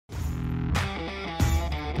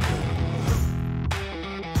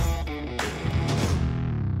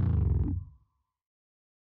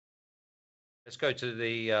Let's go to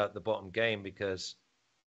the bottom game because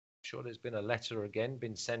I'm sure there's been a letter again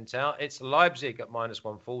been sent out. It's Leipzig at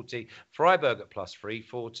 -140, Freiburg at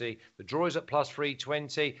 +340. The draw is at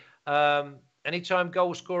 +320. Anytime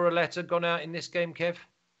goal scorer letter gone out in this game, Kev?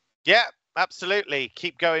 Yeah, absolutely.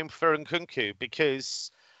 Keep going for Nkunku because,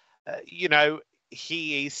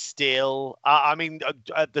 he is still. I mean,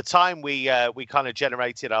 at the time we kind of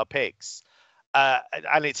generated our picks,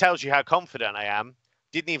 and it tells you how confident I am.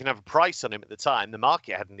 Didn't even have a price on him at the time. The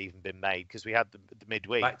market hadn't even been made because we had the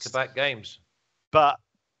midweek. Back-to-back games. But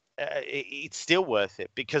it's still worth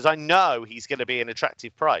it because I know he's going to be an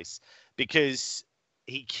attractive price because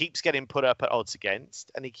he keeps getting put up at odds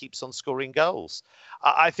against and he keeps on scoring goals.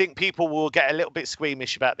 I think people will get a little bit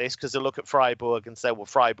squeamish about this because they'll look at Freiburg and say, well,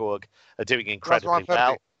 Freiburg are doing incredibly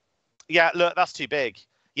well. Yeah, look, that's too big.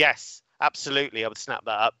 Yes, absolutely. I would snap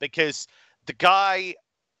that up because the guy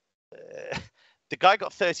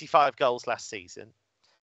got 35 goals last season.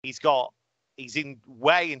 He's in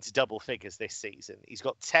way into double figures this season. He's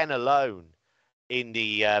got 10 alone in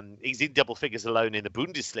the he's in double figures alone in the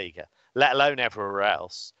Bundesliga, let alone everywhere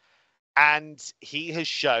else. And he has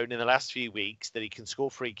shown in the last few weeks that he can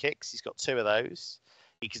score free kicks. He's got 2 of those.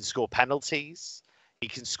 He can score penalties. He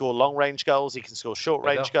can score long range goals. He can score short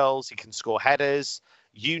range goals. He can score headers.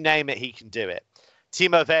 You name it, he can do it.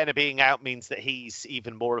 Timo Werner being out means that he's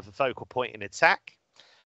even more of a focal point in attack.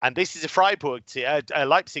 And this is a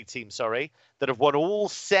Leipzig team, that have won all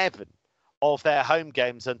 7 of their home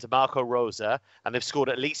games under Marco Rosa, and they've scored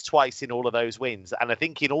at least twice in all of those wins. And I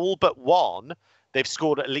think in all but one, they've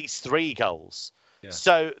scored at least 3 goals. Yeah.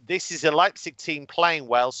 So this is a Leipzig team playing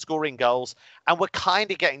well, scoring goals, and we're kind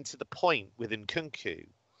of getting to the point with Nkunku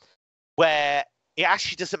where it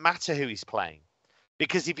actually doesn't matter who he's playing.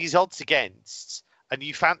 Because if he's odds against, and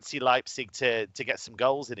you fancy Leipzig to get some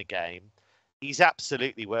goals in a game, he's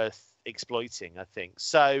absolutely worth exploiting, I think.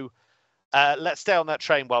 So let's stay on that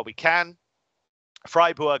train while we can.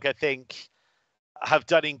 Freiburg, I think, have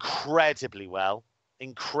done incredibly well.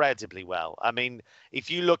 Incredibly well. I mean, if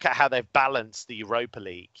you look at how they've balanced the Europa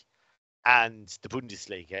League and the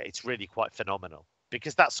Bundesliga, it's really quite phenomenal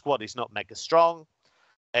because that squad is not mega strong.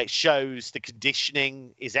 It shows the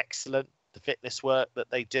conditioning is excellent, the fitness work that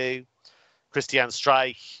they do. Christian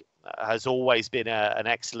Streich has always been an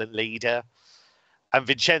excellent leader. And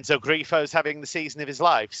Vincenzo Grifo is having the season of his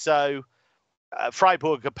life. So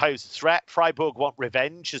Freiburg pose a threat. Freiburg want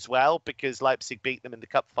revenge as well because Leipzig beat them in the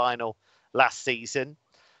cup final last season.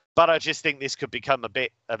 But I just think this could become a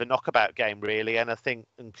bit of a knockabout game, really. And I think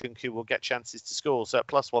Nkunku will get chances to score. So at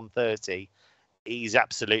 +130, he's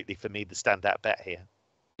absolutely, for me, the standout bet here.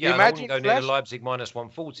 Yeah, I wouldn't go near the Leipzig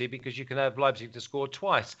 -140 because you can have Leipzig to score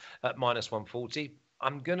twice at -140.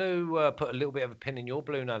 I'm going to put a little bit of a pin in your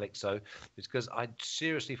balloon, Alex, though, because I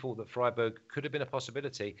seriously thought that Freiburg could have been a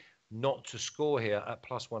possibility not to score here at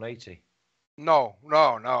 +180. No,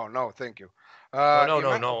 thank you.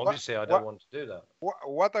 No. Obviously, I don't want to do that.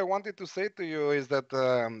 What I wanted to say to you is that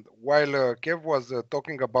while Kev was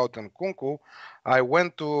talking about Nkunku, I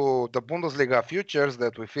went to the Bundesliga futures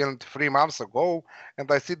that we filmed 3 months ago, and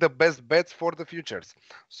I see the best bets for the futures.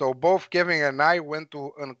 So both Kevin and I went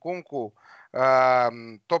to Nkunku,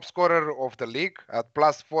 top scorer of the league at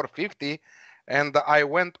 +450, and I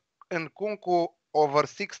went Nkunku over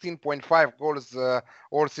 16.5 goals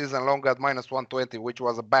all season long at -120, which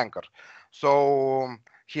was a banker. So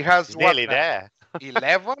he has nearly there.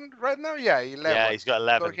 11 right now. Yeah, 11. Yeah, he's got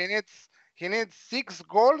 11. So he needs 6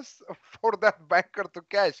 goals for that banker to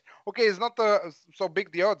cash. Okay, it's not so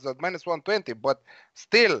big the odds at -120, but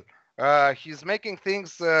still, he's making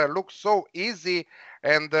things look so easy.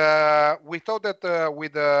 And we thought that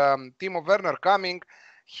with Timo Werner coming,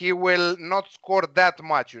 he will not score that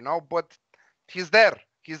much, but he's there.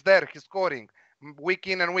 He's scoring week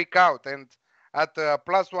in and week out. And at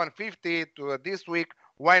 +150 to this week,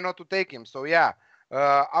 why not to take him? So yeah,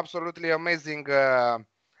 absolutely amazing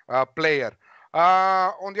player.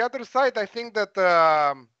 On the other side, I think that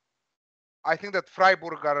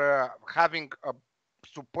Freiburg are having a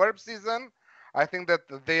superb season. I think that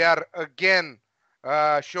they are again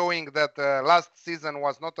showing that last season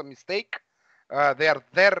was not a mistake. They are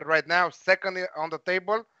there right now, second on the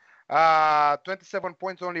table, 27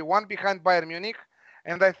 points, only 1 behind Bayern Munich.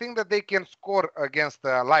 And I think that they can score against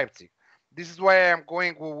Leipzig. This is why I'm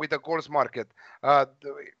going with the goals market.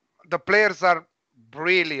 The players are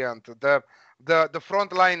brilliant. The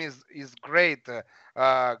front line is great.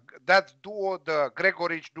 That duo, the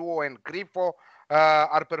Gregoritsch duo and Grifo,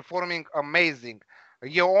 are performing amazing.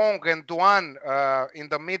 Yeong and Duan in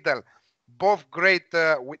the middle, both great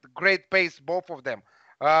with great pace, both of them.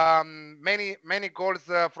 Many goals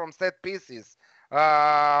from set pieces.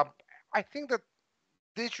 I think that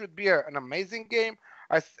this should be an amazing game.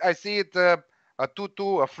 I see it a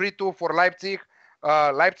 2-2, a 3-2 for Leipzig.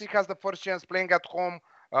 Leipzig has the first chance playing at home.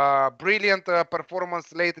 Brilliant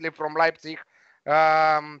performance lately from Leipzig.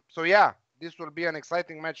 So yeah, this will be an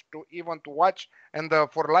exciting match to watch and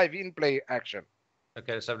for live in-play action.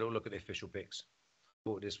 Okay, let's have a little look at the official picks.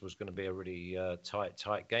 Thought this was going to be a really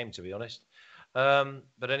tight game, to be honest.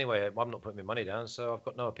 But anyway, I'm not putting my money down, so I've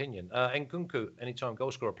got no opinion. Nkunku, anytime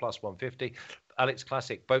goal scorer, +150. Alex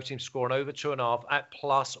Classic, both teams scoring over 2.5 at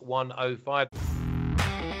 +105.